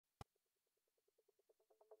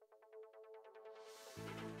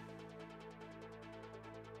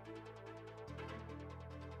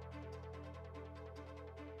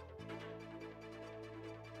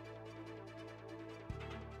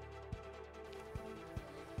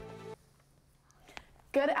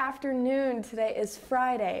Good afternoon. Today is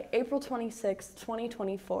Friday, April 26,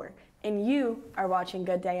 2024, and you are watching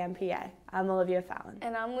Good Day MPA. I'm Olivia Fallon.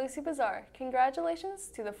 And I'm Lucy Bazar. Congratulations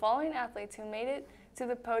to the following athletes who made it to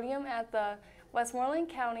the podium at the Westmoreland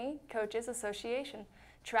County Coaches Association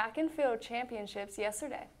Track and Field Championships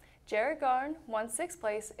yesterday. Jared Garn won 6th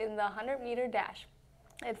place in the 100-meter dash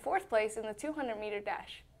and 4th place in the 200-meter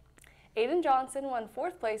dash. Aiden Johnson won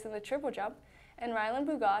 4th place in the triple jump, and Rylan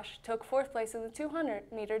Bugosh took 4th place in the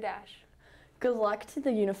 200-meter dash. Good luck to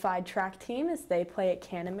the unified track team as they play at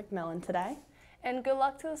Cannon McMillan today. And good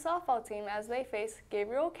luck to the softball team as they face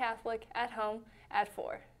Gabriel Catholic at home at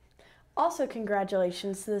 4. Also,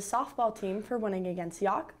 congratulations to the softball team for winning against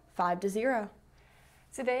York 5-0.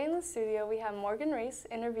 Today in the studio, we have Morgan Reese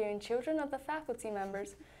interviewing children of the faculty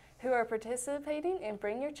members who are participating in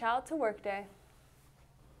Bring Your Child to Work Day.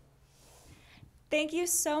 Thank you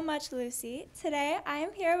so much, Lucy. Today, I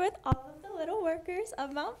am here with all of the little workers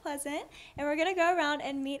of Mount Pleasant, and we're going to go around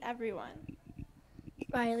and meet everyone.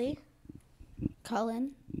 Riley,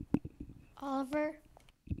 Cullen, Oliver,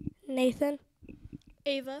 Nathan,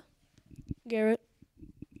 Ava, Garrett,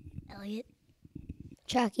 Elliot,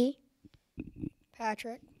 Jackie,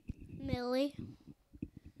 Patrick, Millie,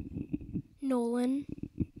 Nolan,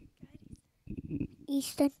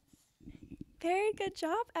 Easton. Very good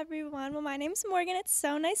job, everyone. Well, my name's Morgan. It's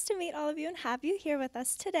so nice to meet all of you and have you here with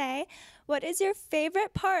us today. What is your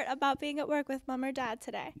favorite part about being at work with Mom or Dad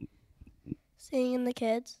today? Seeing the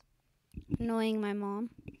kids. Annoying my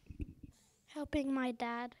mom. Helping my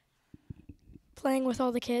dad. Playing with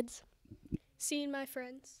all the kids. Seeing my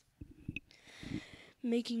friends.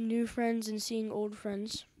 Making new friends and seeing old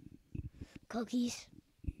friends. Cookies.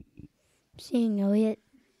 Seeing Elliot.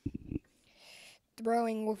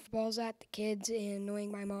 Throwing wolf balls at the kids and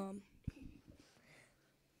annoying my mom.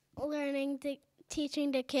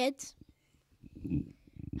 Teaching the kids.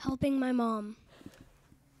 Helping my mom.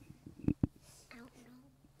 I don't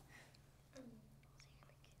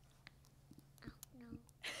know.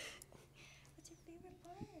 What's your favorite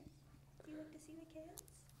part? Do you like to see the kids?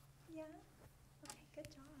 Yeah? Okay, good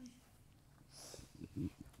job.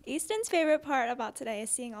 Easton's favorite part about today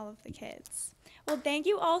is seeing all of the kids. Well, thank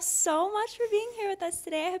you all so much for being here with us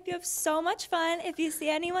today. I hope you have so much fun. If you see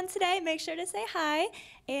anyone today, make sure to say hi,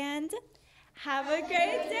 and have a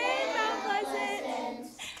great day, Mount Pleasant.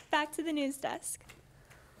 Back to the news desk.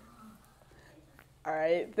 All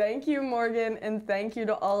right, thank you, Morgan, and thank you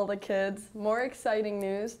to all the kids. More exciting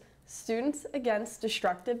news. Students Against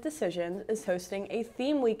Destructive Decisions is hosting a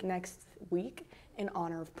theme week next week in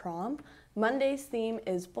honor of prom. Monday's theme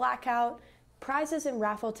is Blackout. Prizes and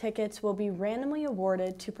raffle tickets will be randomly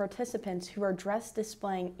awarded to participants who are dressed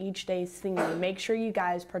displaying each day's theme. Make sure you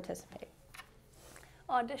guys participate.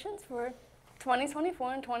 Auditions for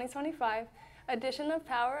 2024 and 2025 edition of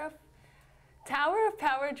Tower of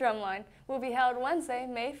Power Drumline will be held Wednesday,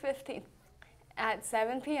 May 15th at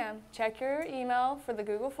 7 p.m. Check your email for the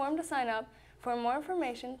Google form to sign up. For more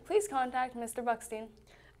information, please contact Mr. Buckstein.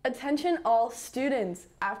 Attention all students!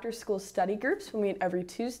 After-school study groups will meet every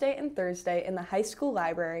Tuesday and Thursday in the high school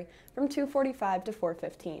library from 2:45 to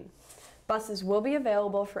 4:15. Buses will be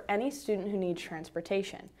available for any student who needs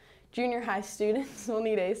transportation. Junior high students will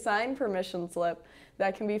need a signed permission slip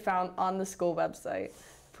that can be found on the school website.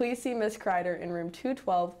 Please see Ms. Kreider in room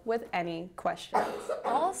 212 with any questions.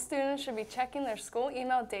 All students should be checking their school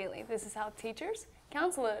email daily. This is how teachers,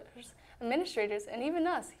 counselors, administrators, and even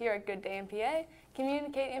us here at Good Day MPA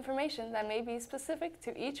communicate information that may be specific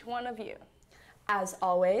to each one of you. As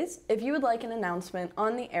always, if you would like an announcement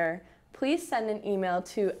on the air, please send an email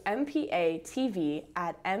to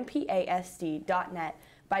mpatv@mpasd.net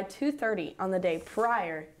by 2:30 on the day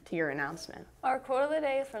prior to your announcement. Our quote of the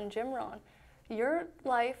day is from Jim Rohn. Your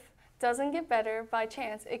life doesn't get better by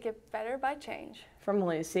chance, it gets better by change. From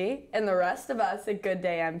Lucy and the rest of us at Good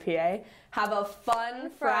Day MPA, have a fun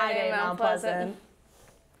Friday, Mount Pleasant.